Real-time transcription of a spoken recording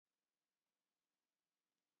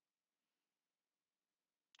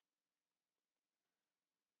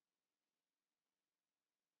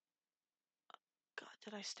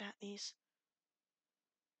did I stat these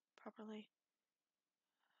properly?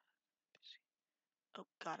 Oh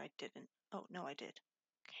god, I didn't. Oh, no, I did.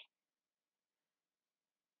 Okay.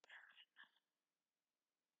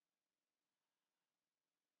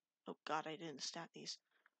 Oh god, I didn't stat these.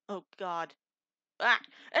 Oh god. Ah!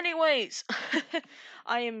 Anyways!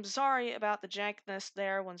 I am sorry about the jankness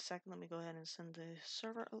there. 1 second, let me go ahead and send the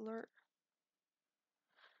server alert.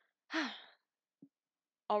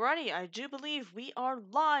 Alrighty, I do believe we are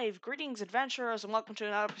live. Greetings, adventurers, and welcome to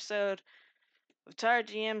another episode of Tired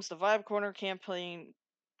GM's the Vibecorner campaign,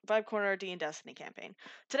 Vibecorner DnDestiny campaign.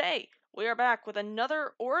 Today, we are back with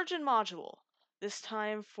another Origin module. This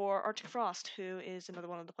time for Arcticfrost, who is another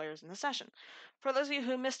one of the players in the session. For those of you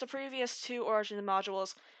who missed the previous 2 Origin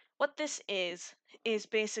modules, what this is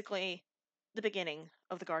basically the beginning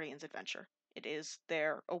of the Guardians' adventure. It is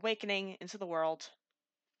their awakening into the world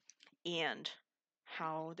and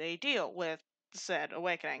how they deal with said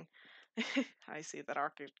awakening. I see that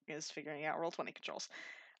Arc is figuring out Roll20 controls.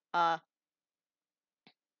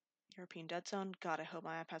 European Dead Zone. God, I hope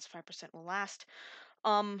my iPad's 5% will last.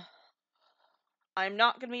 I'm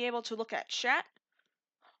not going to be able to look at chat,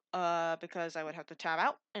 because I would have to tab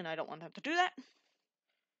out, and I don't want to have to do that.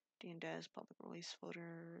 DnDes public release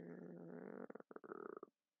folder.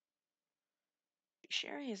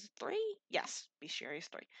 Sherry is 3? Yes, Sherry is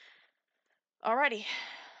 3. Alrighty.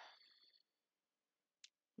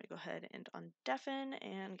 Let me go ahead and undeafen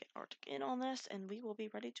and get Arctic in on this, and we will be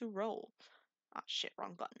ready to roll. Ah, shit,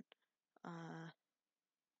 wrong button.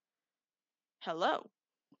 Hello.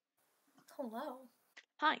 Hello.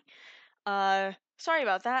 Hi. Sorry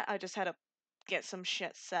about that. I just had to get some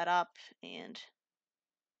shit set up, and,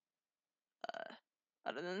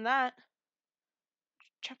 other than that,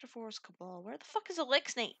 Chapter 4 is Cabal. Where the fuck is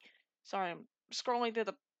Elixni? Sorry, I'm scrolling through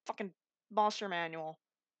the fucking monster manual.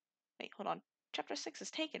 Wait, hold on. Chapter 6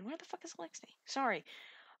 is taken. Where the fuck is Elixni? Sorry.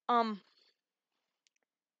 Hive.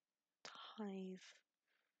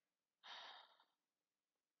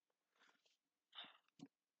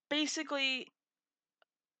 Basically,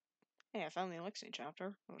 hey, I found the Elixni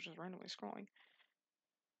chapter. I was just randomly scrolling.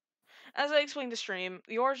 As I explained to stream,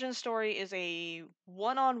 the origin story is a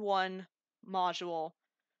one-on-one module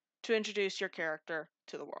to introduce your character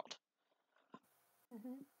to the world.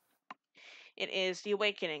 Mm-hmm. It is the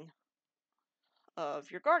awakening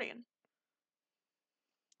of your guardian.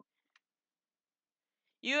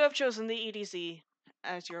 You have chosen the EDZ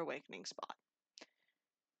as your awakening spot.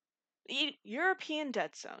 The European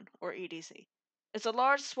Dead Zone, or EDZ, is a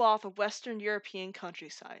large swath of Western European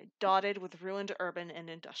countryside dotted with ruined urban and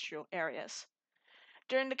industrial areas.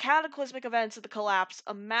 During the cataclysmic events of the collapse,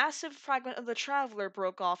 a massive fragment of the Traveler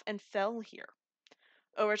broke off and fell here.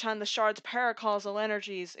 Over time, the shard's paracausal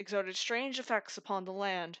energies exerted strange effects upon the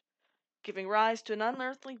land, giving rise to an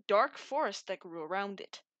unearthly dark forest that grew around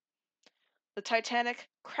it. The titanic,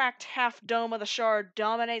 cracked half-dome of the shard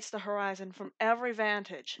dominates the horizon from every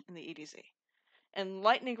vantage in the EDZ, and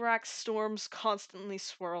lightning-racked storms constantly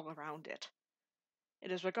swirl around it.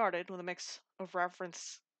 It is regarded with a mix of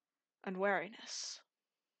reverence and wariness.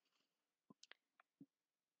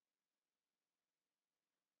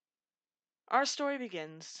 Our story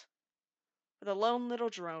begins with a lone little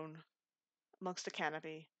drone amongst a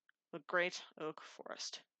canopy of a great oak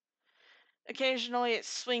forest. Occasionally it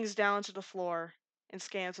swings down to the floor and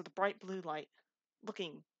scans with a bright blue light,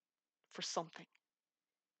 looking for something,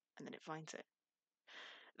 and then it finds it.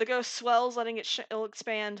 The ghost swells, letting it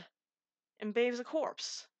expand, and bathes a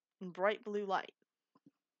corpse in bright blue light.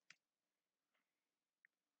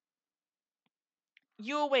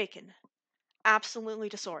 You awaken, absolutely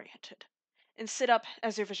disoriented, and sit up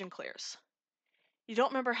as your vision clears. You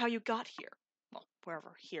don't remember how you got here. Well,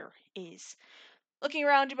 wherever here is. Looking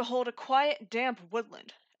around, you behold a quiet, damp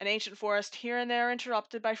woodland, an ancient forest here and there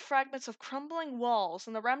interrupted by fragments of crumbling walls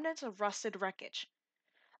and the remnants of rusted wreckage.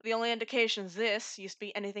 The only indications this used to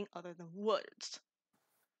be anything other than woods.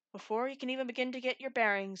 Before you can even begin to get your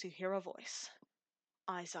bearings, you hear a voice.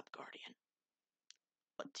 Eyes up, Guardian.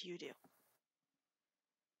 What do you do?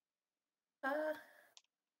 I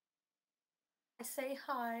say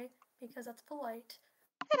hi because that's polite.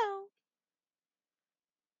 Hello.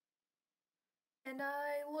 And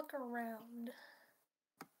I look around.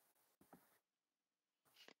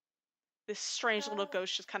 This strange little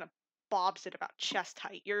ghost just kind of bobs it about chest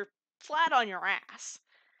height. You're flat on your ass,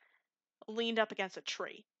 leaned up against a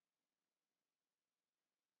tree.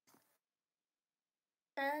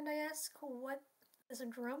 And I ask what this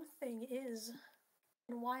drone thing is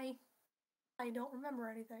and why I don't remember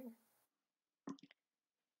anything.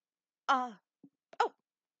 Oh,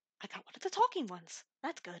 I got one of the talking ones.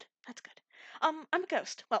 That's good. I'm a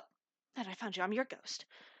ghost. Well, that I found you. I'm your ghost.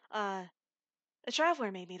 Uh, the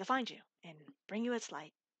traveler made me to find you and bring you its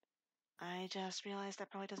light. I just realized that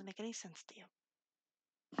probably doesn't make any sense to you.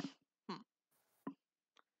 Hmm.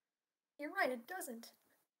 You're right, it doesn't.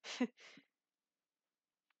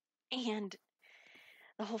 And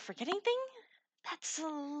the whole forgetting thing? That's a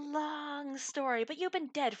long story, but you've been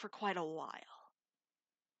dead for quite a while.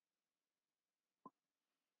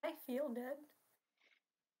 I feel dead.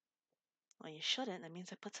 Well, you shouldn't. That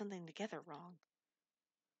means I put something together wrong.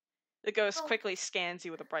 The ghost Oh, quickly scans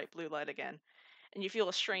you with a bright blue light again, and you feel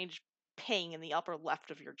a strange ping in the upper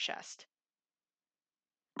left of your chest.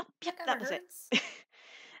 Oh, yep, that kind that of was it. hurts.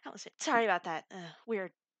 That was it. Sorry about that.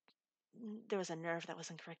 Weird. There was a nerve that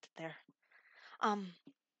wasn't corrected there. Um,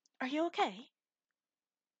 are you okay?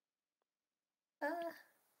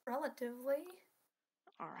 Relatively.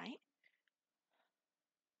 All right.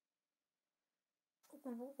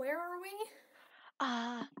 Where are we?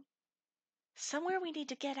 Uh, somewhere we need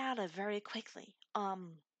to get out of very quickly.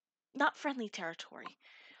 Not friendly territory.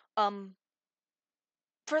 Um,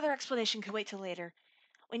 further explanation could wait till later.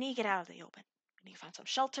 We need to get out of the open. We need to find some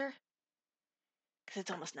shelter, because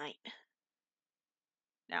it's almost night.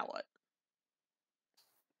 Now what?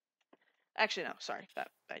 Actually, no, sorry. That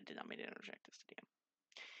I did not mean to interject this to DM.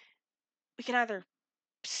 We can either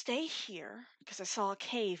stay here, because I saw a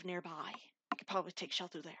cave nearby. I could probably take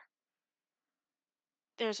shelter there.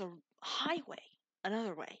 There's a highway,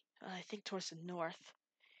 another way, I think towards the north.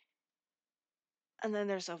 And then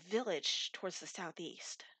there's a village towards the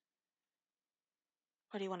southeast.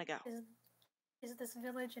 Where do you want to go? Is this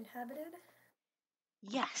village inhabited?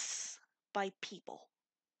 Yes, by people.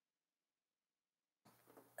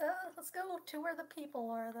 Let's go to where the people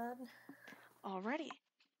are then. Alrighty.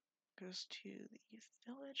 Goes to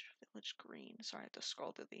the village green. Sorry, I have to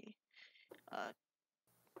scroll to the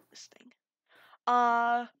this thing.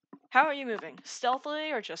 How are you moving?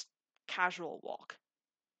 Stealthily or just casual walk?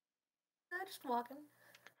 Just walking.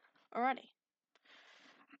 Alrighty.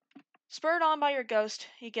 Spurred on by your ghost,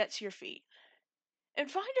 you get to your feet and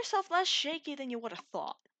find yourself less shaky than you would have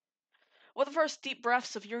thought. With the first deep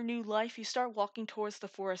breaths of your new life, you start walking towards the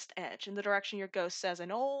forest edge in the direction your ghost says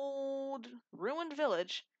an old, ruined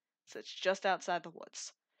village sits just outside the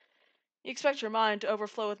woods. You expect your mind to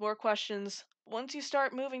overflow with more questions. Once you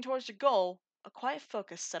start moving towards your goal, a quiet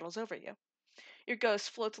focus settles over you. Your ghost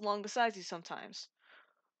floats along beside you sometimes,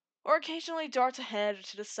 or occasionally darts ahead or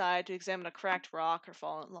to the side to examine a cracked rock or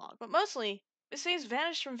fallen log, but mostly it seems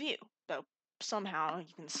vanished from view, though somehow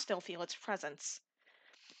you can still feel its presence.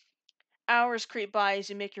 Hours creep by as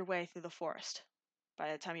you make your way through the forest.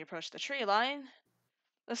 By the time you approach the tree line,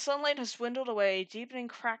 the sunlight has dwindled away, deepening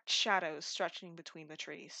cracked shadows stretching between the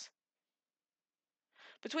trees.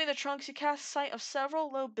 Between the trunks, you cast sight of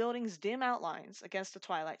several low buildings' dim outlines against the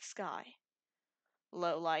twilight sky.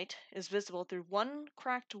 Low light is visible through one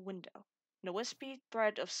cracked window, and a wispy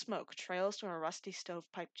thread of smoke trails from a rusty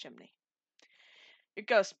stovepipe chimney. Your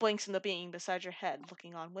ghost blinks in the beam beside your head,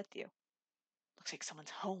 looking on with you. Looks like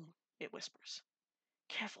someone's home, it whispers.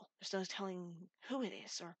 Careful, there's no telling who it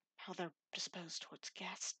is or how they're disposed towards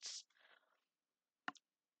guests.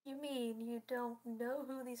 You mean you don't know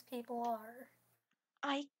who these people are?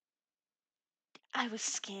 I I was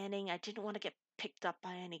scanning. I didn't want to get picked up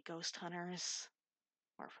by any ghost hunters.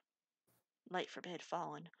 Or light forbid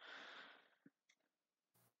fallen.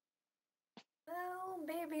 Well,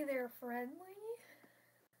 maybe they're friendly?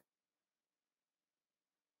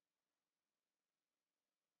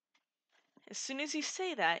 As soon as you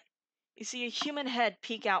say that, you see a human head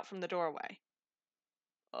peek out from the doorway.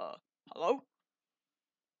 Uh, hello?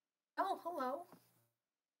 Oh, hello.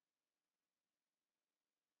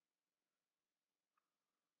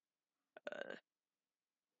 Uh,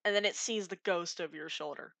 and then it sees the ghost over your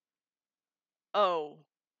shoulder. Oh,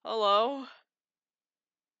 hello?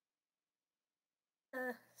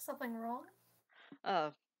 Something wrong?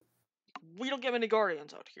 Uh, we don't get many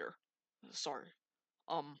guardians out here. Sorry.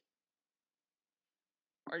 Um,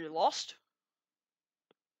 are you lost?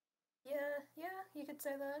 Yeah, you could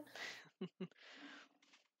say that.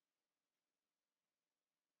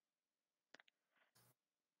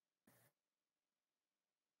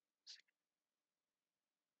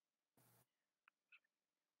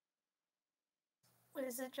 Wait,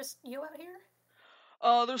 is it just you out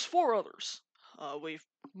here? There's four others. We've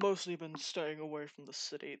mostly been staying away from the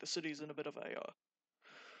city. The city's in a bit of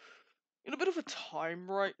a time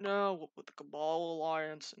right now with the Cabal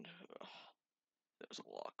Alliance, and there's a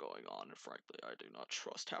lot going on, and frankly, I do not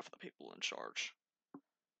trust half of the people in charge.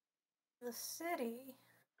 The city.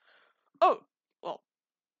 Oh, well,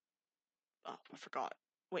 I forgot.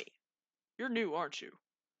 Wait, You're new, aren't you?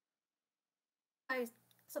 I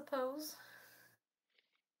suppose.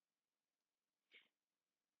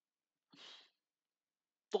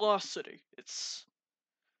 The Lost City. It's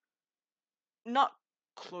not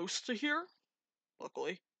close to here,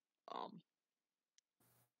 luckily.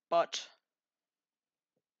 But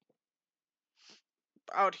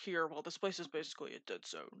out here, well, this place is basically a dead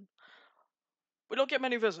zone. We don't get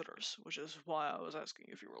many visitors, which is why I was asking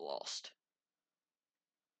if you were lost.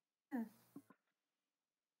 Hmm.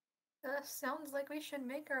 Sounds like we should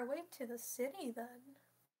make our way to the city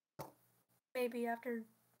then. Maybe after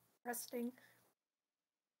resting.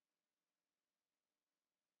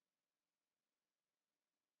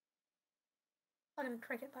 Talking to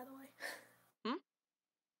Cricket, by the way. Hmm?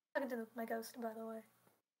 Talking to my ghost, by the way.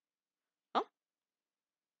 Huh?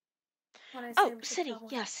 When I say Oh, we should city. travel.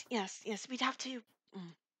 Yes, yes, yes. We'd have to.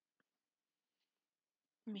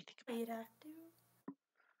 Let me think about We'd that. have to.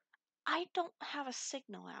 I don't have a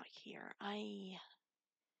signal out here. I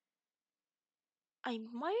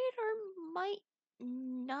might or might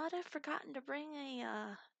not have forgotten to bring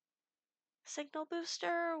a signal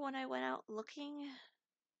booster when I went out looking.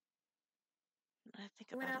 I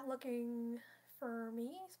think You went about it. out looking for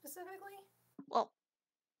me specifically? Well,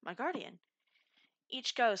 my guardian.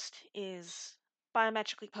 Each ghost is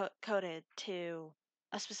biometrically coded to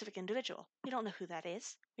a specific individual. We don't know who that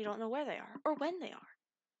is. We don't know where they are or when they are.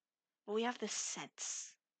 But we have this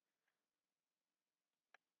sense.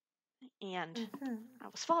 And Mm-hmm. I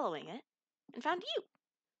was following it and found you.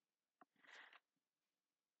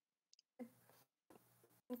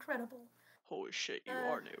 Incredible. Holy shit, you Uh,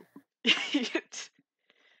 are new.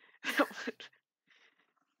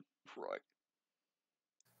 Right.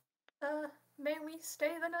 May we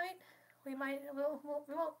stay the night? We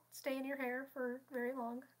won't stay in your hair for very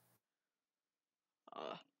long.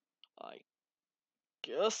 I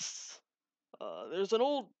guess. There's an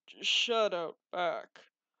old shed out back.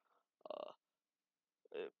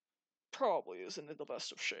 It probably isn't in the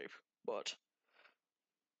best of shape, but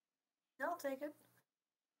I'll take it.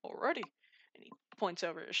 alrighty. And he points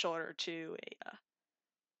over his shoulder to a,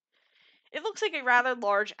 it looks like a rather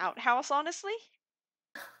large outhouse, honestly.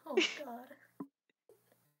 Oh god.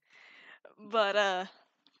 But,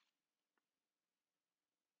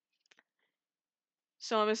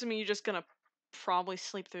 so I'm assuming you're just gonna probably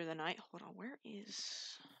sleep through the night. Hold on, where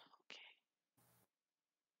is... Okay.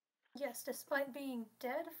 Yes, despite being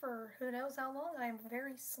dead for who knows how long, I am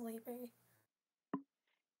very sleepy.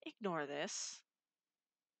 Ignore this.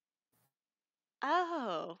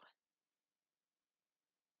 Oh.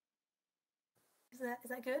 Is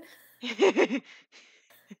that good?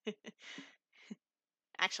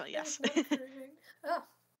 Actually, That was yes. not encouraging. Oh,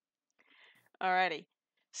 Alrighty.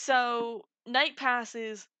 So, night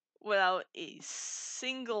passes without a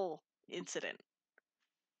single incident.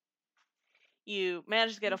 You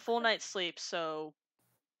manage to get a full incredible. night's sleep, so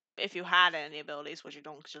if you had any abilities, which you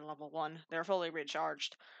don't because you're level 1, they're fully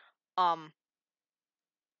recharged. Um,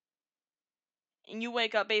 and you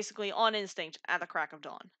wake up basically on instinct at the crack of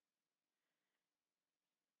dawn.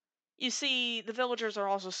 You see, the villagers are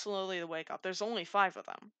also slowly to wake up. There's only 5 of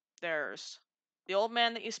them. There's the old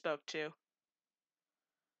man that you spoke to,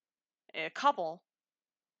 a couple,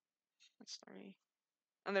 that's 3,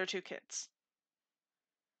 and their 2 kids.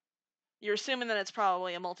 You're assuming that it's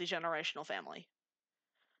probably a multi-generational family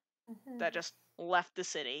Mm-hmm. that just left the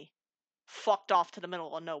city, fucked off to the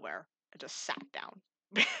middle of nowhere, and just sat down,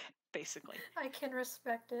 basically. I can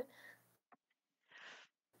respect it.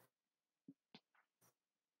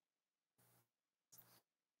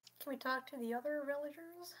 Can we talk to the other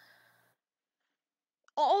villagers?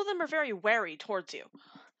 All of them are very wary towards you.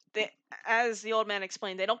 They, as the old man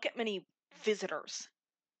explained, they don't get many visitors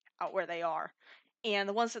out where they are. And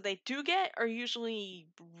the ones that they do get are usually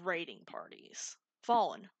raiding parties.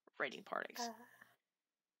 Fallen raiding parties. Uh,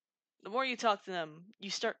 The more you talk to them,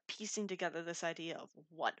 you start piecing together this idea of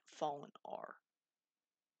what Fallen are.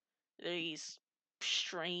 They're these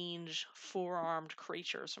strange, four-armed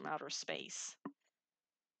creatures from outer space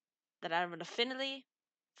that have an affinity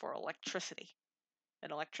for electricity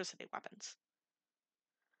and electricity weapons.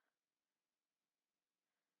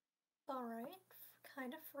 Alright.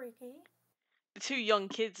 Kind of freaky. The 2 young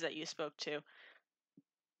kids that you spoke to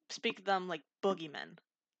speak of them like boogeymen.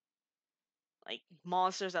 Like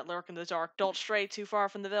monsters that lurk in the dark. Don't stray too far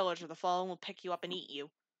from the village or the Fallen will pick you up and eat you.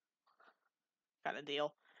 Kind of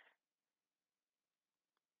deal.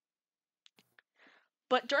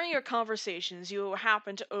 But during your conversations, you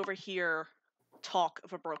happen to overhear talk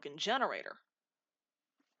of a broken generator.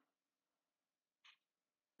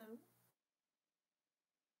 Oh.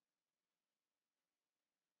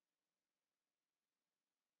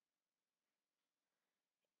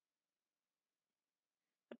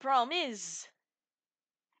 problem is,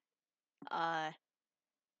 well,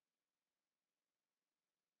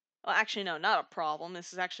 actually, no, not a problem.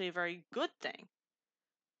 This is actually a very good thing.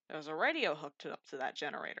 There's a radio hooked up to that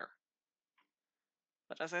generator.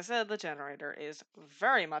 But as I said, the generator is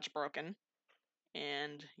very much broken,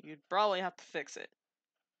 and you'd probably have to fix it.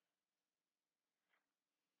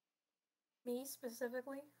 Me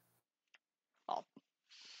specifically? Well,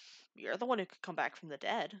 you're the one who could come back from the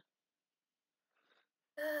dead.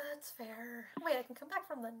 That's fair. Wait, I can come back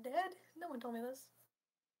from the dead? No one told me this.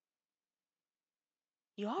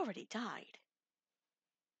 You already died.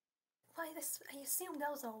 Why, I assumed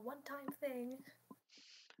that was a one-time thing.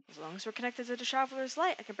 As long as we're connected to the Traveler's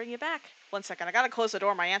Light, I can bring you back. 1 second, I gotta close the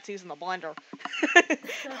door. My aunt's using the blender.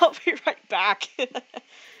 I'll be right back.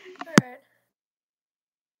 Alright.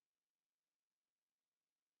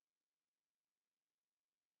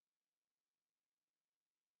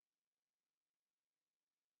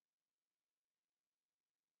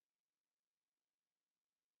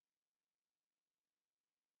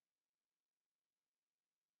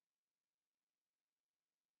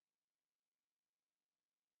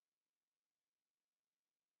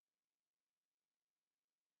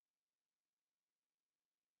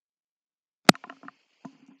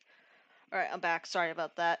 Alright, I'm back. Sorry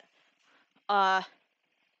about that.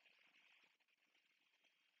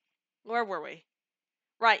 Where were we?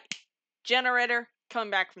 Right. Generator coming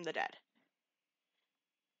back from the dead.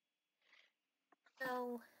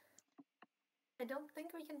 Well, I don't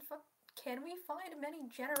think we can Can we find many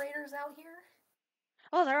generators out here?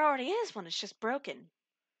 Oh, there already is one. It's just broken.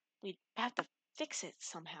 We'd have to fix it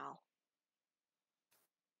somehow.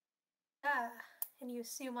 Ah, and you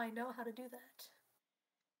assume I know how to do that.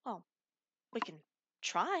 Well, we can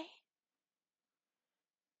try.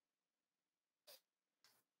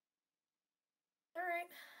 Alright,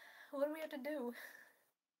 what do we have to do?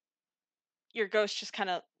 Your ghost just kind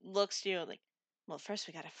of looks to you like, well, first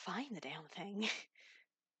we gotta find the damn thing.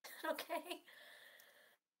 Okay.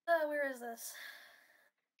 Where is this?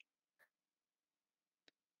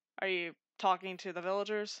 Are you talking to the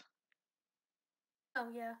villagers? Oh,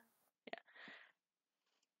 yeah. Yeah.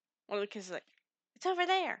 One of the kids is like, it's over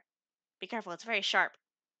there. Be careful, it's very sharp.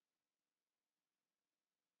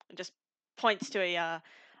 And just points to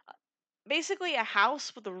basically a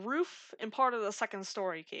house with a roof and part of the second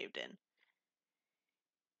story caved in.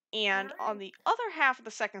 And on Alright. the other half of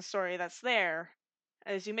the second story that's there,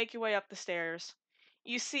 as you make your way up the stairs,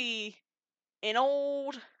 you see an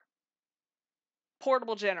old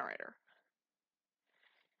portable generator.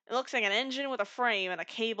 It looks like an engine with a frame and a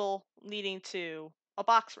cable leading to a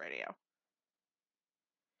box radio.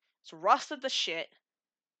 It's rusted to shit,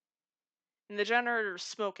 and the generator's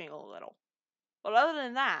smoking a little. But other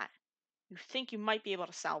than that, you think you might be able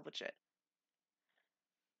to salvage it.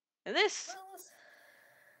 And this Well,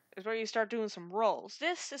 is where you start doing some rolls.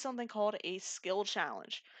 This is something called a skill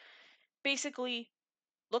challenge. Basically,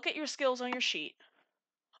 look at your skills on your sheet,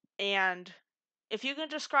 and if you can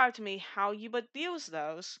describe to me how you would use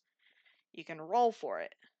those, you can roll for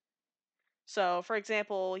it. So, for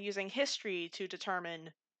example, using history to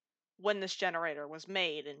determine when this generator was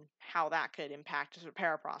made and how that could impact its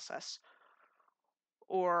repair process,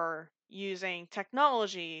 or using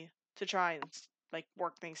technology to try and like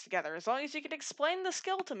work things together. As long as you can explain the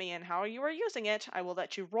skill to me and how you are using it, I will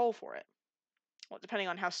let you roll for it. Well, depending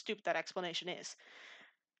on how stupid that explanation is.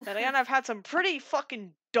 Then again, I've had some pretty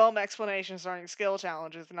fucking dumb explanations during skill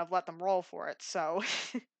challenges, and I've let them roll for it, so.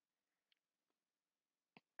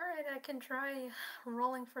 alright, I can try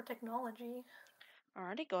rolling for technology.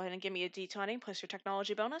 Alrighty, go ahead and give me a d20 plus your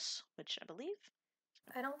technology bonus, which I believe.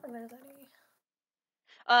 I don't think there's any.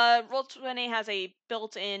 Roll20 has a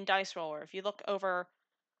built-in dice roller. If you look over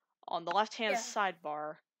on the left-hand Yeah.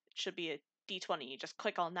 sidebar, it should be a d20. You just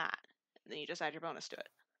click on that, and then you just add your bonus to it.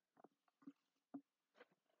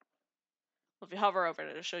 If you hover over it,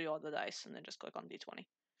 it'll show you all the dice, and then just click on d20.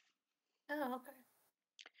 Oh, okay.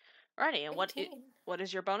 Alrighty, and 18. what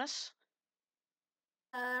is your bonus?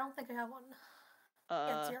 I don't think I have one.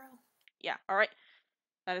 Yeah, 0. Yeah, alright.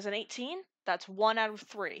 That is an 18. That's 1 out of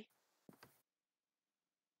 3.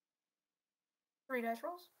 3 dice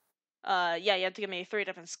rolls? Yeah, you have to give me 3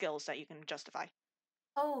 different skills that you can justify.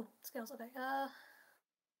 Oh, skills, okay.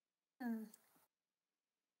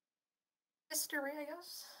 History, I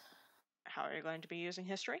guess? How are you going to be using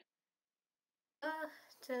history?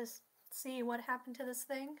 To see what happened to this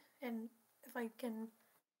thing, and if I can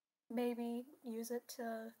maybe use it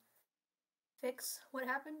to fix what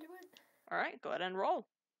happened to it. Alright, go ahead and roll.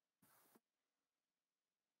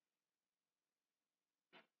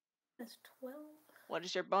 That's 12. What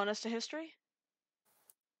is your bonus to history?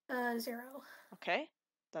 0. Okay,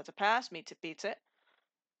 that's a pass. Beats it.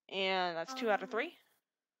 And that's 2 out of 3.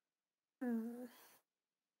 Hmm.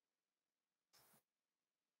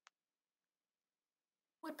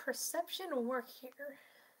 Would perception work here?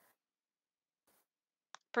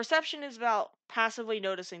 Perception is about passively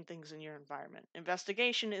noticing things in your environment.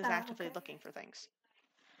 Investigation is actively Okay. looking for things.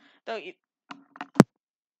 Though you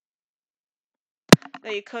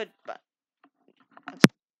could, but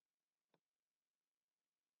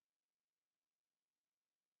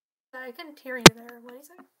I couldn't hear you there. What did you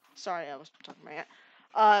say? sorry, I was talking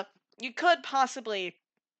about you could possibly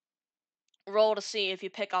roll to see if you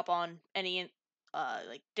pick up on any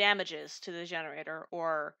like damages to the generator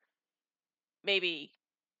or maybe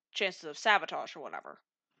chances of sabotage or whatever.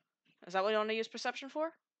 Is that what you want to use perception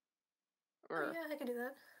for? Oh Or yeah, I can do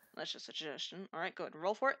that. that's just a suggestion. All right, go ahead and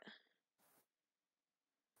roll for it.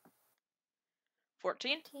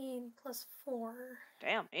 14. 14 plus 4.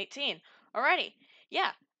 Damn, 18. Alrighty.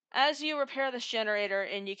 Yeah. As you repair this generator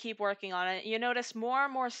and you keep working on it, you notice more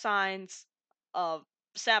and more signs of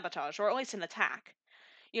sabotage, or at least an attack.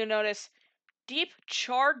 You notice deep,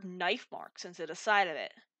 charred knife marks into the side of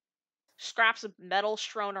it. Scraps of metal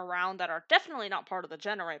strewn around that are definitely not part of the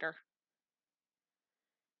generator.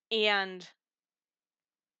 And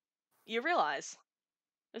you realize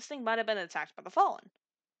this thing might have been attacked by the Fallen.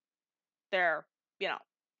 Their, you know,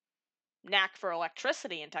 knack for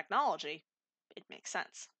electricity and technology. It makes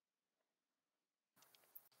sense.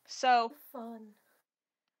 So, Fun.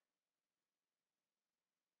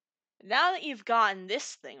 now that you've gotten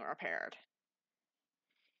this thing repaired,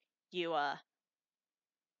 you,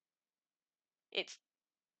 it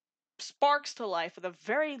sparks to life with a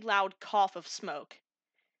very loud cough of smoke,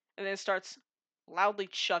 and then it starts loudly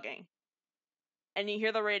chugging. And you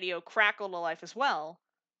hear the radio crackle to life as well,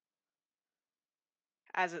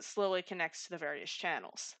 as it slowly connects to the various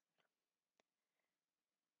channels.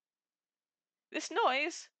 This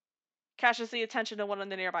noise catches the attention of one of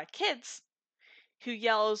the nearby kids, who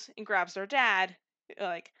yells and grabs their dad,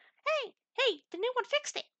 like, hey, the new one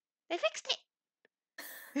fixed it! They fixed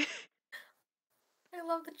I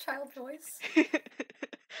love the child voice. it!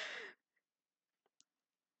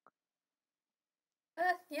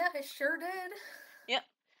 Yeah, I sure did. Yep.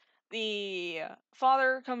 The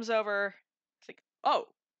father comes over. It's like, oh,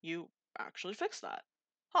 you actually fixed that.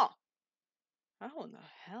 Huh. How in the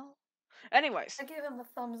hell? Anyways. I gave him a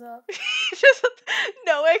thumbs up. Just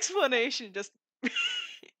no explanation, just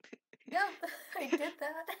Yep, I did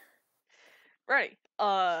that. Ready.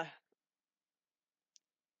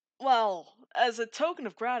 Well, as a token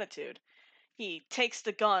of gratitude, he takes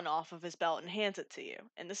the gun off of his belt and hands it to you.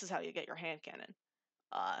 And this is how you get your hand cannon.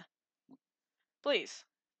 Uh, please,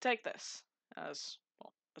 take this as,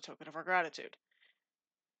 well, a token of our gratitude.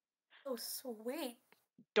 Oh, sweet.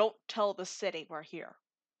 Don't tell the city we're here.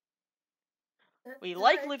 We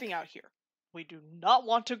like Alright. living out here. We do not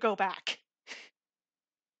want to go back.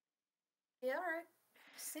 Yeah, alright.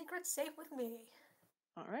 Secret safe with me.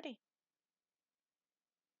 Alrighty.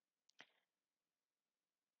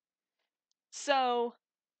 So,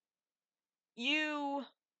 you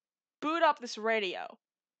boot up this radio.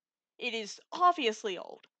 It is obviously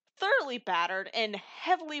old, thoroughly battered, and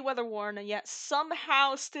heavily weather-worn, and yet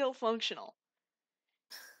somehow still functional.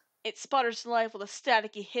 It sputters to life with a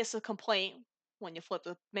staticky hiss of complaint when you flip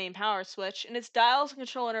the main power switch, and its dials and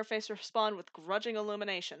control interface respond with grudging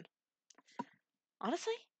illumination.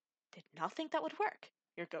 Honestly, did not think that would work,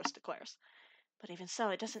 your ghost declares. But even so,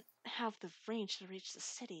 it doesn't have the range to reach the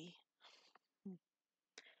city.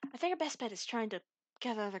 I think our best bet is trying to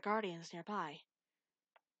gather other guardians nearby.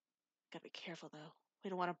 Gotta be careful, though. We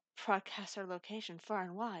don't want to broadcast our location far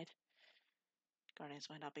and wide. Guardians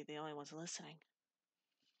might not be the only ones listening.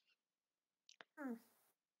 Hmm.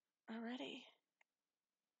 Alrighty.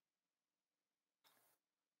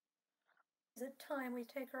 Is it time we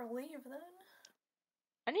take our leave then?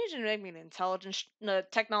 I need you to make me an intelligence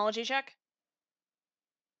technology check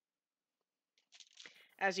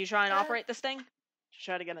as you try and operate this thing.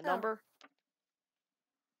 Try to get a Oh. number.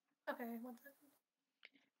 Okay, one second.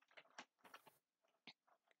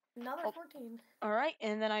 Another 14. Alright,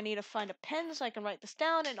 and then I need to find a pen so I can write this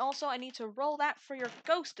down, and also I need to roll that for your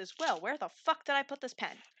ghost as well. Where the fuck did I put this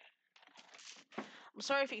pen? I'm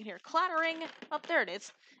sorry if you can hear clattering. Oh, there it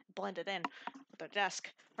is. Blended in with their desk.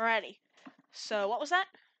 Alrighty. So, what was that?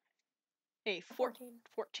 A 14.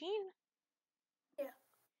 14? Yeah.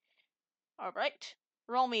 Alright.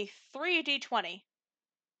 Roll me 3d20.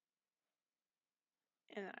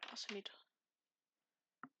 And then I also need to...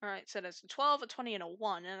 Alright, so that's a 12, a 20, and a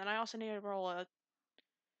 1. And then I also need to roll a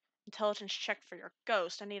intelligence check for your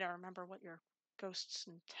ghost. I need to remember what your Ghost's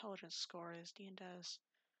intelligence score is. DnDes.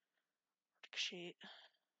 Sheet.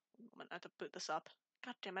 I'm gonna have to boot this up.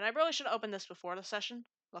 God damn it! I really should have opened this before the session.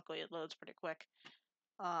 Luckily, it loads pretty quick.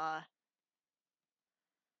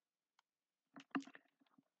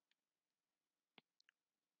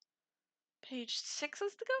 Page 6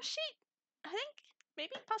 is the ghost sheet. I think,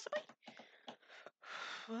 maybe, possibly.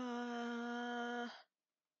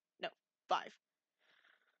 No, 5.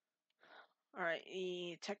 Alright,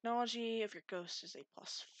 the technology of your ghost is a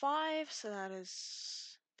 +5, so that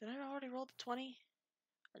is... Did I already roll the 20?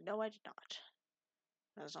 No, I did not.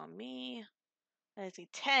 That is on me. That is a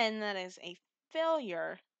 10, that is a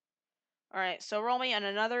failure. Alright, so roll me on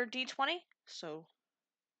another d20. So,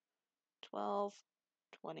 12,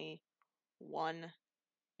 20, 1,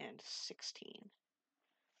 and 16.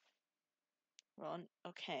 Roll,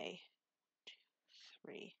 okay. 2,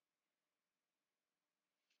 3.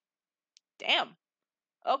 Damn!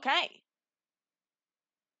 Okay.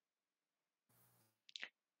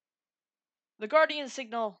 The Guardian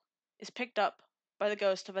signal is picked up by the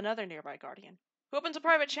ghost of another nearby Guardian, who opens a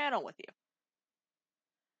private channel with you.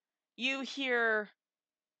 You hear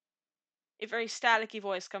a very staticky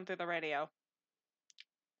voice come through the radio.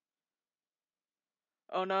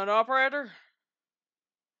 Oh, no, operator?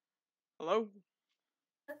 Hello?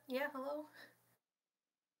 Yeah, hello?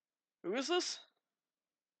 Who is this?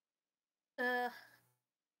 I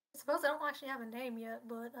suppose I don't actually have a name yet,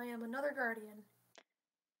 but I am another guardian.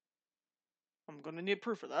 I'm gonna need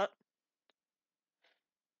proof of that.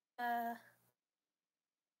 Have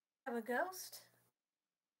a ghost?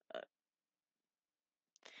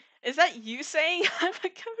 Is that you saying I'm a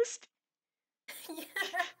ghost?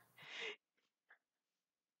 Yeah.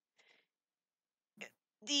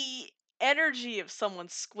 The energy of someone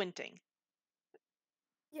squinting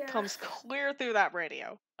Yeah. comes clear through that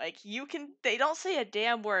radio. Like, they don't say a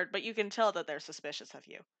damn word, but you can tell that they're suspicious of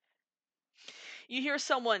you. You hear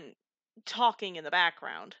someone talking in the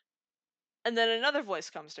background, and then another voice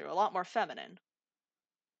comes through, a lot more feminine.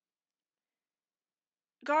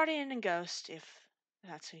 Guardian and Ghost, if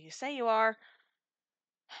that's who you say you are.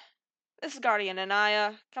 This is Guardian and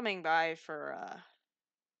Aya, coming by for,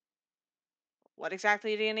 what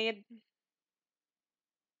exactly do you need?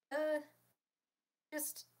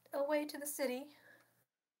 Just away to the city.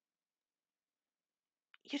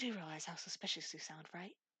 You do realize how suspicious you sound,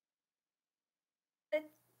 right?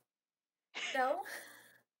 No.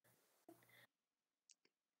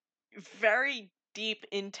 Very deep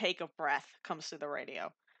intake of breath comes through the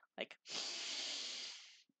radio. Like,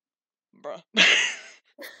 bruh.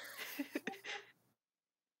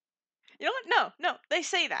 You know what? No, they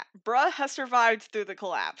say that. Bruh has survived through the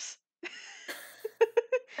collapse. If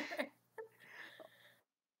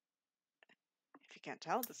you can't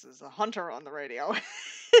tell, this is a hunter on the radio.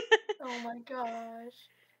 Oh my gosh.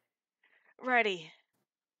 Righty.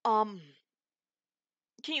 Can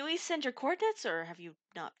you at least send your coordinates, or have you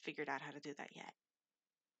not figured out how to do that yet?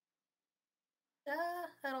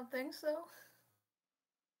 I don't think so.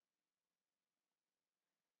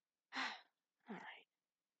 Alright.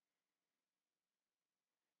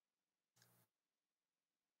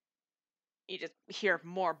 You just hear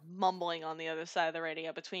more mumbling on the other side of the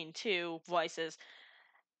radio between two voices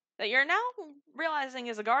that you're now realizing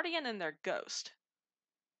is a guardian and their ghost.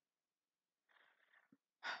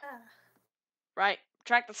 Right,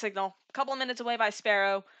 track the signal. A couple of minutes away by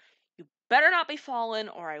Sparrow. You better not be fallen,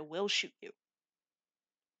 or I will shoot you.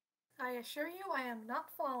 I assure you I am not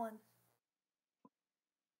fallen.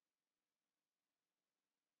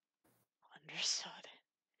 Understood.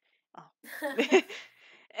 Oh.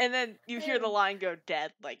 And then you hear the line go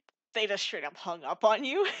dead, like they just straight up hung up on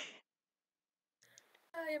you.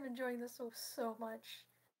 I am enjoying this so much.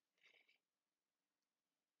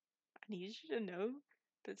 I need you to know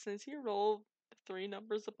that since you rolled 3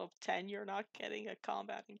 numbers above 10, you're not getting a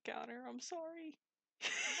combat encounter. I'm sorry.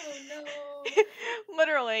 Oh no.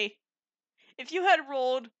 Literally, if you had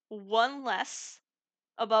rolled 1 less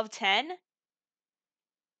above 10,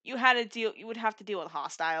 you would have to deal with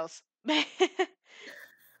hostiles.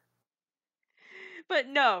 But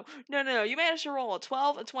no. You managed to roll a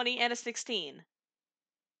 12, a 20, and a 16.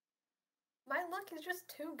 My luck is just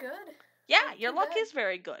too good. Yeah, Not your too luck bad. is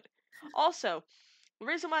very good. Also, the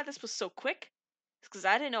reason why this was so quick is because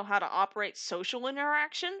I didn't know how to operate social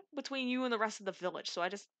interaction between you and the rest of the village, so I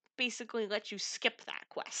just basically let you skip that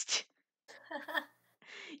quest.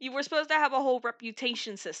 You were supposed to have a whole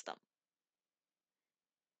reputation system.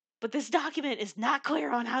 But this document is not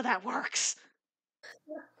clear on how that works.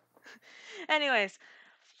 Anyways,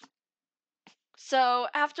 so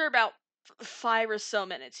after about 5 or so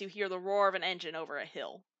minutes, you hear the roar of an engine over a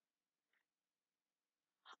hill.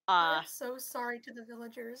 I Uh, am so sorry to the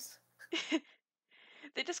villagers.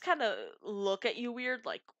 they just kind of look at you weird,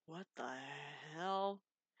 like, what the hell?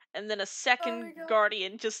 And then a Oh my second god.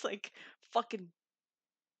 guardian just like fucking.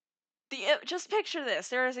 Just picture this: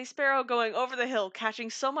 there is a sparrow going over the hill, catching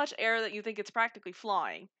so much air that you think it's practically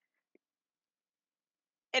flying,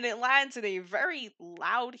 and it lands in a very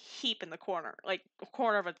loud heap in the corner, like a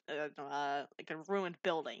corner of like a ruined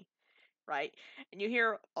building, right? And you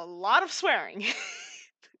hear a lot of swearing,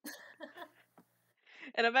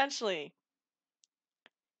 and eventually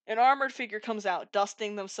an armored figure comes out,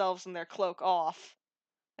 dusting themselves and their cloak off.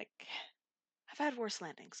 Like, I've had worse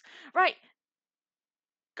landings. Right,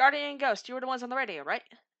 Guardian and Ghost, you were the ones on the radio, right?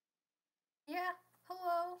 Yeah,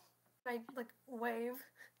 hello. I like wave.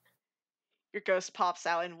 Your ghost pops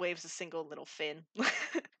out and waves a single little fin. Oh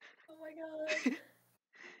my god.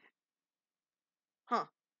 Huh,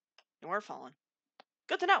 you weren't falling.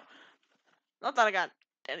 Good to know. Not that I got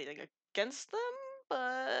anything against them,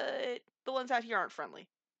 but the ones out here aren't friendly.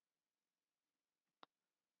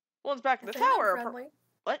 The ones back in I the think I'm tower are friendly.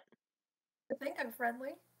 what? I think I'm friendly.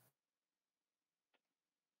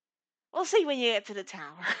 We'll see when you get to the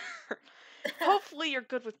tower. Hopefully you're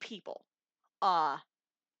good with people. Uh,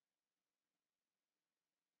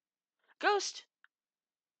 Ghost,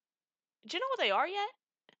 do you know what they are yet?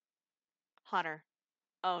 Hunter.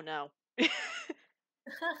 Oh no. what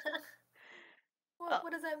uh,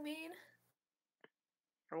 what does that mean?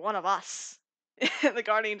 you're one of us. The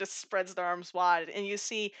Guardian just spreads their arms wide, and you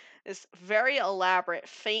see this very elaborate,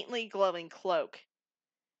 faintly glowing cloak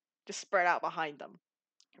just spread out behind them.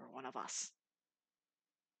 You're one of us.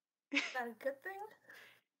 Is that a good thing?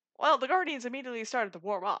 Well, the Guardians immediately started to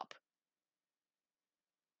warm up.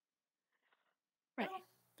 Right. Well,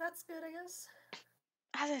 that's good, I guess.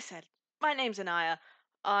 As I said, my name's Anaya.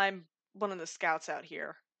 I'm one of the scouts out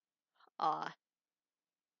here. Uh,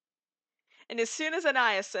 and as soon as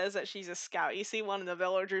Anaya says that she's a scout, you see one of the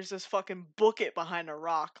villagers just fucking book it behind a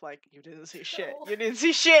rock, like, you didn't see shit. Oh. You didn't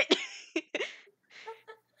see shit!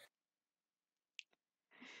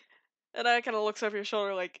 And I kind of looks over your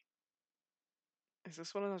shoulder like, is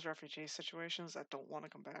this one of those refugee situations that don't want to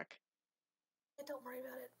come back? Don't worry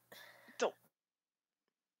about it. Don't.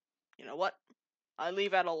 You know what? I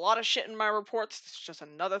leave out a lot of shit in my reports. It's just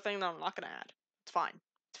another thing that I'm not gonna add. It's fine.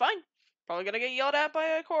 It's fine. Probably gonna get yelled at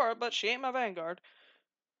by Ikora, but she ain't my vanguard.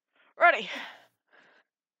 Ready.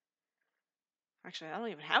 Actually, I don't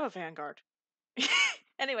even have a vanguard.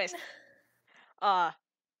 Anyways, uh,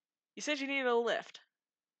 you said you needed a lift.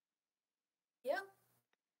 Yep.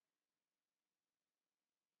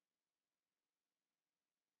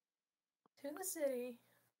 To the city.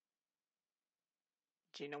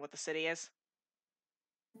 Do you know what the city is?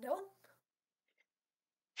 Nope.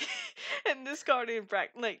 And this guardian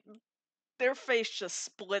like, their face just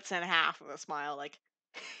splits in half with a smile, like,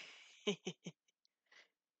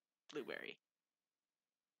 blueberry.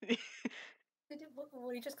 What did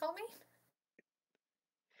you just call me?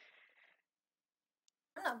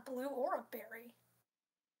 I'm not blue or a berry.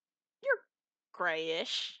 You're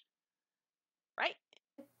grayish, right?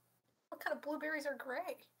 What kind of blueberries are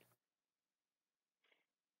gray?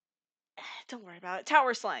 Don't worry about it.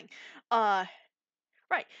 Tower slang. Uh,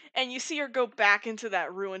 right. And you see her go back into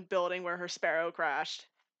that ruined building where her sparrow crashed.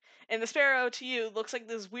 And the sparrow to you looks like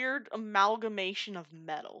this weird amalgamation of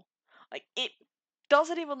metal. Like, it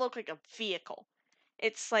doesn't even look like a vehicle.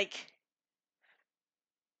 It's like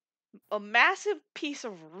a massive piece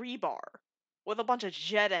of rebar with a bunch of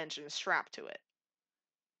jet engines strapped to it.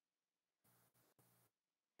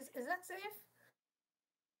 Is that safe?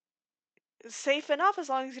 It's safe enough as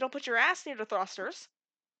long as you don't put your ass near the thrusters.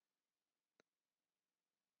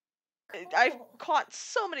 I've Cool. caught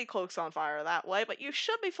so many cloaks on fire that way, but you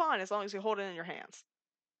should be fine as long as you hold it in your hands.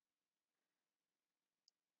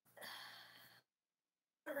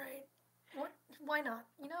 Alright. What? Why not?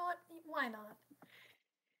 You know what? Why not?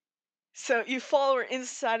 So you follow her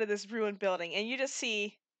inside of this ruined building, and you just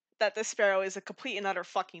see that the sparrow is a complete and utter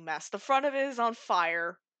fucking mess. The front of it is on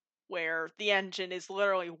fire, where the engine is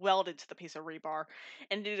literally welded to the piece of rebar,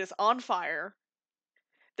 and it is on fire.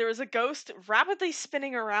 There is a ghost rapidly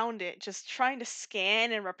spinning around it, just trying to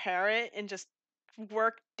scan and repair it, and just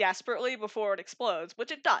work desperately before it explodes,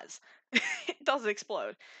 which it does. It does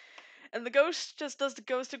explode. And the ghost just does the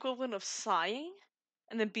ghost equivalent of sighing,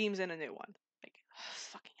 and then beams in a new one. Like,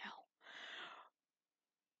 fucking hell.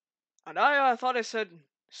 And I thought I said,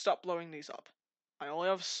 stop blowing these up. I only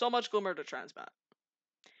have so much glimmer to transmit.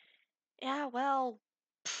 Yeah, well,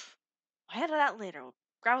 I'll handle that later. We'll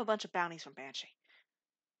grab a bunch of bounties from Banshee.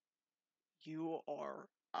 You are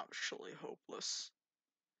actually hopeless.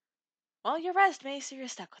 Well, you raised me, so you're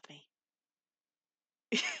stuck with me.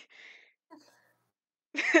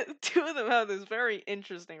 Two of them have this very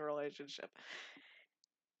interesting relationship.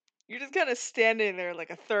 You're just kind of standing there like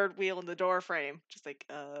a third wheel in the door frame, just like,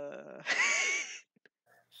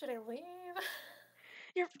 Should I leave?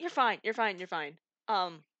 You're fine. You're fine. You're fine.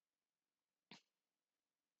 Um,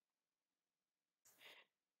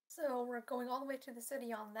 So we're going all the way to the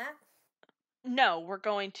city on that. no, we're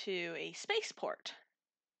going to a spaceport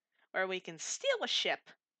where we can steal a ship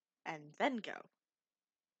and then go.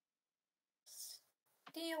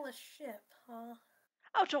 Steal a ship, huh?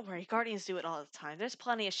 Oh, don't worry. Guardians do it all the time. There's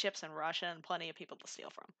plenty of ships in Russia and plenty of people to steal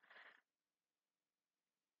from.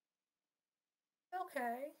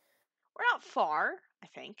 Okay. We're not far, I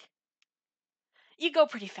think. You go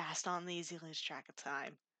pretty fast on these, you lose track of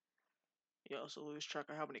time. You also lose track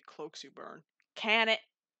of how many cloaks you burn. Can it?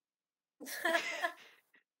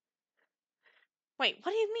 Wait,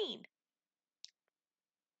 what do you mean?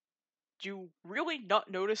 Do you really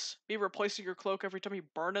not notice me replacing your cloak every time you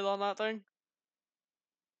burn it on that thing?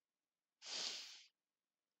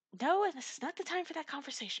 No, this is not the time for that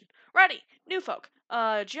conversation. Righty, new folk.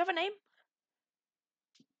 Do you have a name?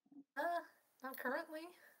 Not currently.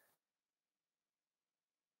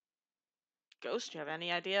 Ghost, do you have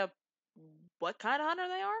any idea what kind of hunter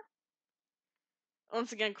they are?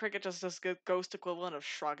 Once again, Cricket just does good ghost equivalent of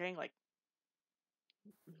shrugging, like,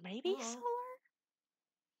 maybe Oh,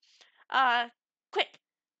 solar? Quick.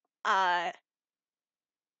 Uh,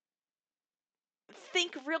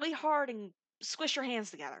 think really hard and squish your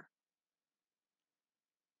hands together.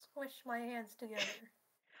 squish my hands together.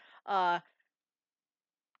 Uh,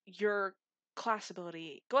 your class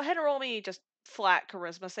ability. Go ahead and roll me just flat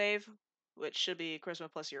charisma save, which should be charisma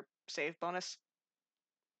plus your save bonus.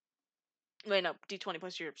 Wait, no, d20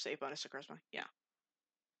 plus your save bonus to charisma. Yeah.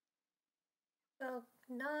 So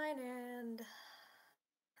 9 and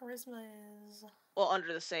charisma is. Well,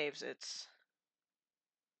 under the saves, it's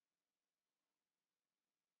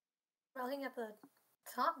Well, looking at the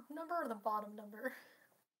top number or the bottom number?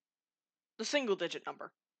 the single digit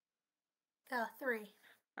number. 3.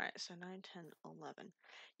 Alright, so 9, 10, 11.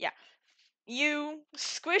 Yeah. You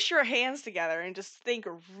squish your hands together and just think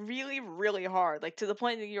really, really hard, like to the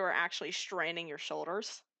point that you are actually straining your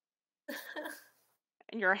shoulders,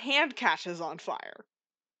 and your hand catches on fire.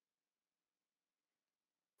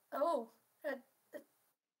 Oh,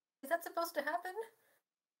 is that supposed to happen?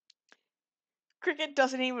 Cricket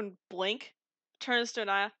doesn't even blink, turns to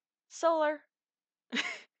Anaya. Solar.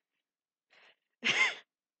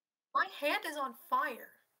 My hand is on fire.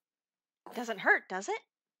 Doesn't hurt, does it?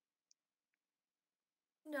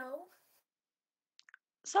 No.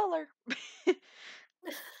 Solar. Alright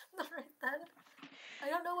then. I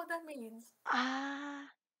don't know what that means.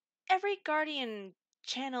 Every guardian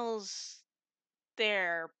channels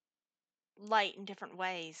their light in different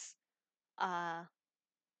ways. Uh,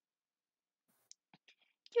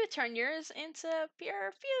 you turn yours into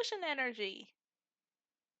pure fusion energy.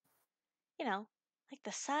 You know, like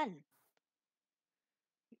the sun.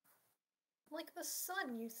 Like the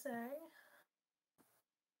sun, you say?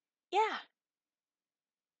 Yeah.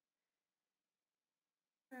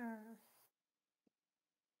 Hmm.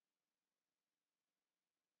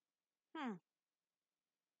 Hmm.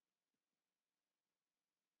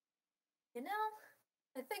 You know,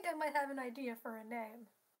 I think I might have an idea for a name.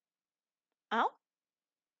 Oh,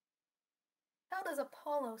 How does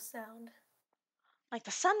Apollo sound? like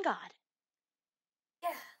the sun god.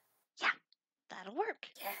 Yeah, Yeah, that'll work.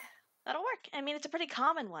 yeah. That'll work. I mean, it's a pretty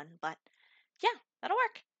common one, but yeah, that'll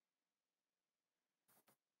work.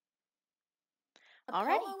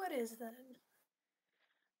 Alrighty. Apollo it is then.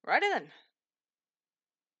 Righty then.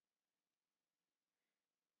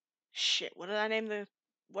 Shit, what did I name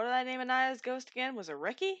Anaya's ghost again? Was it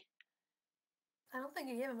Ricky? I don't think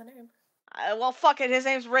you gave him a name. Well, fuck it. His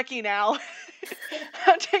name's Ricky now.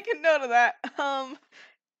 I'm taking note of that.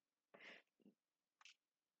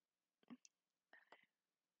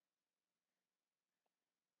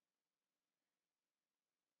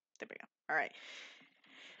 There we go. All right,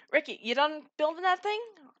 Ricky, you done building that thing?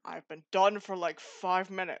 I've been done for like 5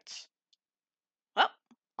 minutes. Well,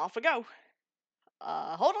 off we go.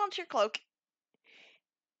 Hold on to your cloak,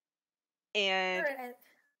 and Alright,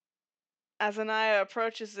 as Anaya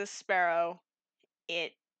approaches this sparrow,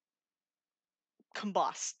 it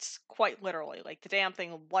combusts quite literally. Like the damn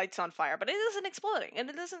thing lights on fire, but it isn't exploding, and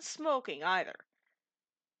it isn't smoking either.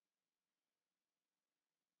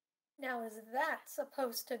 now is that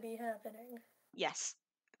supposed to be happening? Yes.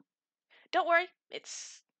 Don't worry.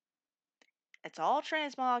 It's all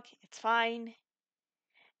transmog. It's fine.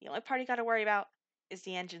 The only part you got to worry about is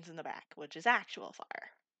the engines in the back, which is actual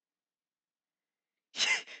fire.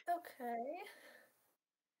 Okay.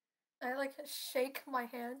 I like shake my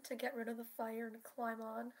hand to get rid of the fire and climb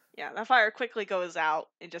on. Yeah, the fire quickly goes out.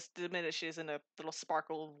 It just diminishes in a little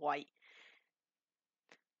sparkle of white.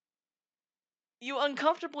 You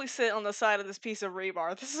uncomfortably sit on the side of this piece of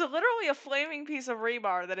rebar. This is literally a flaming piece of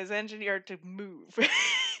rebar that is engineered to move.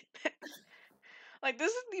 Like,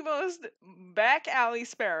 this is the most back alley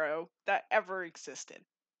sparrow that ever existed.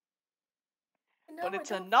 But No, I it's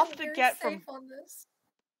don't feel enough to very get safe from. on this.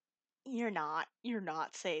 You're not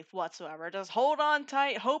safe whatsoever. Just hold on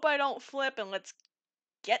tight, hope I don't flip, and let's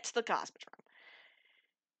get to the Cosmodrome.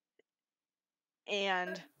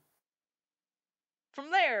 And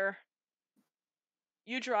from there,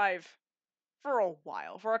 you drive for a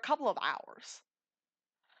while, for a couple of hours.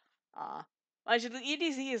 Mind you, the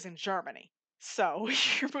EDZ is in Germany. So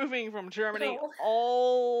you're moving from Germany No.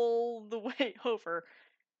 all the way over.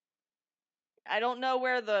 I don't know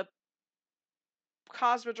where the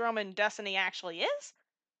Cosmodrome in Destiny actually is,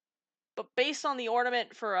 but based on the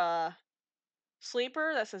ornament for a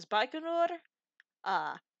sleeper that says Vibecorner,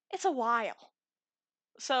 uh, it's a while.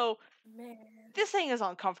 So Man. this thing is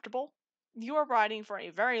uncomfortable. You are riding for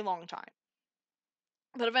a very long time.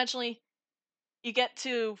 But eventually, you get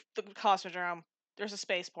to the Cosmodrome, there's a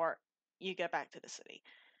spaceport, you get back to the city.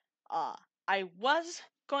 I was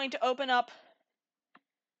going to open up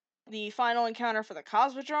the final encounter for the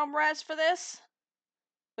Cosmodrome res for this,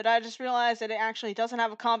 but I just realized that it actually doesn't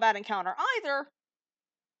have a combat encounter either,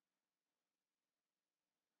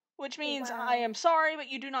 which means I Wow. am sorry, but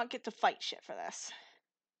you do not get to fight shit for this.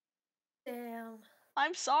 Damn.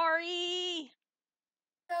 I'm sorry!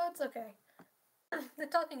 No, it's okay. The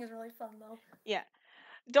talking is really fun though. Yeah.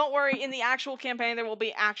 Don't worry, in the actual campaign there will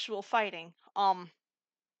be actual fighting.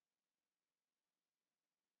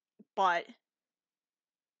 But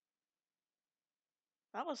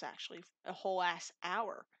that was actually a whole ass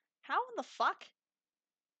hour. How in the fuck?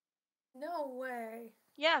 No way.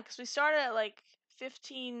 Yeah, because we started at like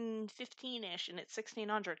 15-ish and it's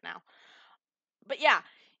 1600 now. But yeah,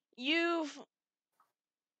 you've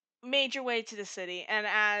made your way to the city, and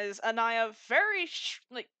as Anaya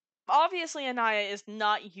obviously Anaya is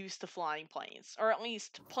not used to flying planes, or at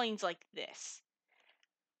least planes like this.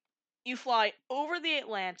 You fly over the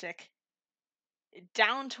Atlantic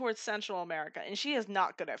down towards Central America, and she is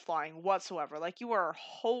not good at flying whatsoever. Like, you are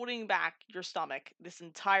holding back your stomach this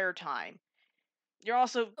entire time. You're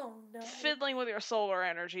also Oh no. fiddling with your solar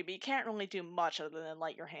energy, but you can't really do much other than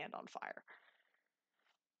light your hand on fire.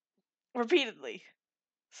 Repeatedly,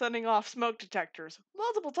 sending off smoke detectors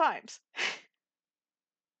multiple times.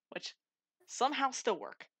 Which somehow still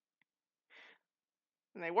work.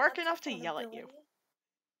 And they work That's a enough to fun yell at you. ability.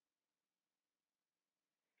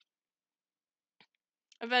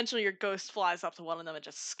 Eventually, your ghost flies up to one of them and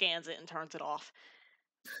just scans it and turns it off.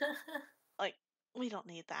 Like, we don't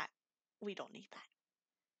need that. We don't need that.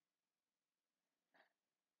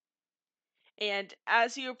 And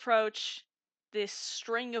as you approach this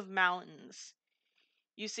string of mountains,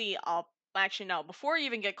 you see actually no, before you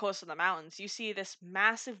even get close to the mountains, you see this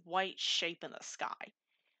massive white shape in the sky.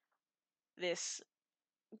 This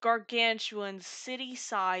gargantuan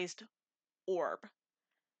city-sized orb,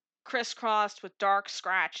 crisscrossed with dark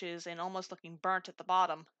scratches and almost looking burnt at the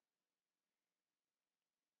bottom.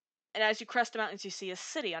 And as you crest the mountains, you see a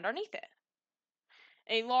city underneath it.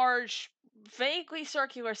 A large, vaguely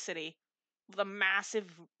circular city with a massive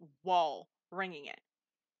wall ringing it.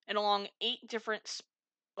 And along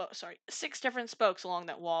 6 different spokes along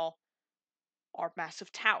that wall are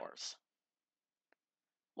massive towers.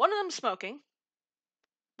 One of them smoking,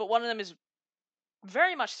 but one of them is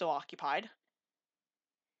very much so occupied.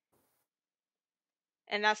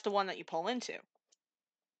 And that's the one that you pull into.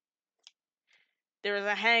 There is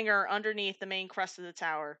a hangar underneath the main crest of the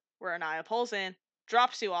tower where Anaya pulls in,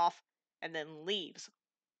 drops you off, and then leaves.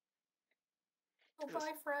 Oh,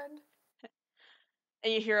 bye, friend.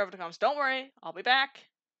 And you hear over the comms, "Don't worry, I'll be back.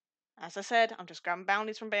 As I said, I'm just grabbing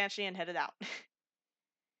bounties from Banshee and headed out."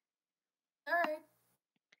 Alright.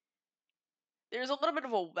 There's a little bit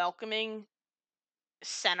of a welcoming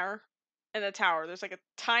center in the tower. There's like a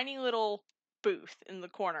tiny little booth in the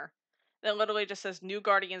corner that literally just says "New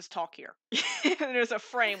Guardians talk here." And there's a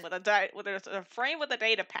frame with there's a frame with a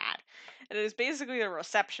data pad, and it is basically a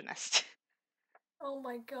receptionist. Oh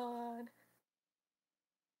my god.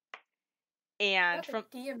 And Not the from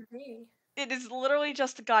DMV. it is literally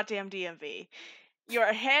just a goddamn DMV. You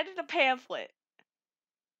are handed a pamphlet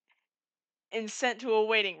and sent to a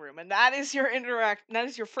waiting room, and that is your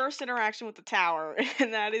first interaction with the tower,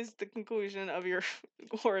 and that is the conclusion of your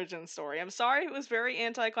origin story. I'm sorry it was very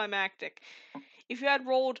anticlimactic. If you had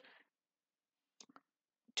rolled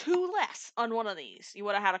 2 less on one of these, you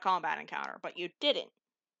would have had a combat encounter, but you didn't.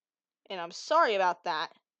 And I'm sorry about that.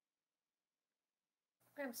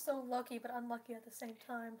 I'm so lucky but unlucky at the same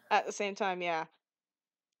time. At the same time, yeah.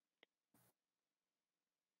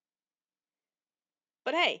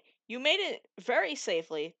 But hey, you made it very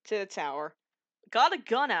safely to the tower, got a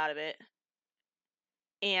gun out of it,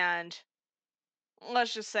 and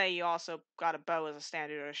let's just say you also got a bow as a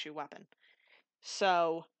standard issue weapon.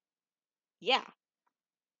 So, yeah,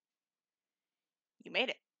 you made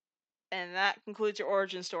it. And that concludes your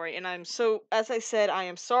origin story. And as I said, I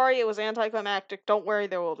am sorry it was anticlimactic. Don't worry,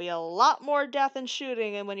 there will be a lot more death and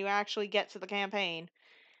shooting and when you actually get to the campaign.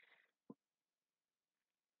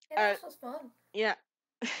 Yeah, this was fun. Yeah.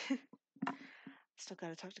 Still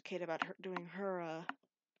gotta talk to Kate about her doing her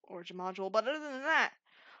origin module. But other than that,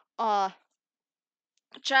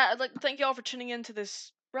 chat, I'd like to thank you all for tuning in to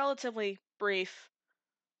this relatively brief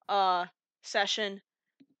session.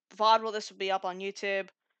 The VOD will this will be up on YouTube.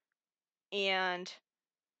 And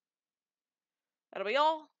that'll be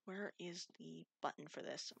all. Where is the button for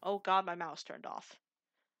this? Oh god, my mouse turned off.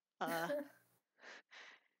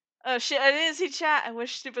 Oh shit, I didn't see chat. I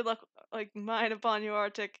wish stupid luck like mine upon you,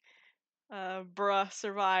 Arctic. Bruh,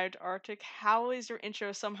 survived, Arctic. How is your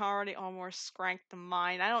intro somehow already almost scranked than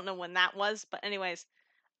mine? I don't know when that was, but anyways.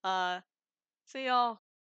 See y'all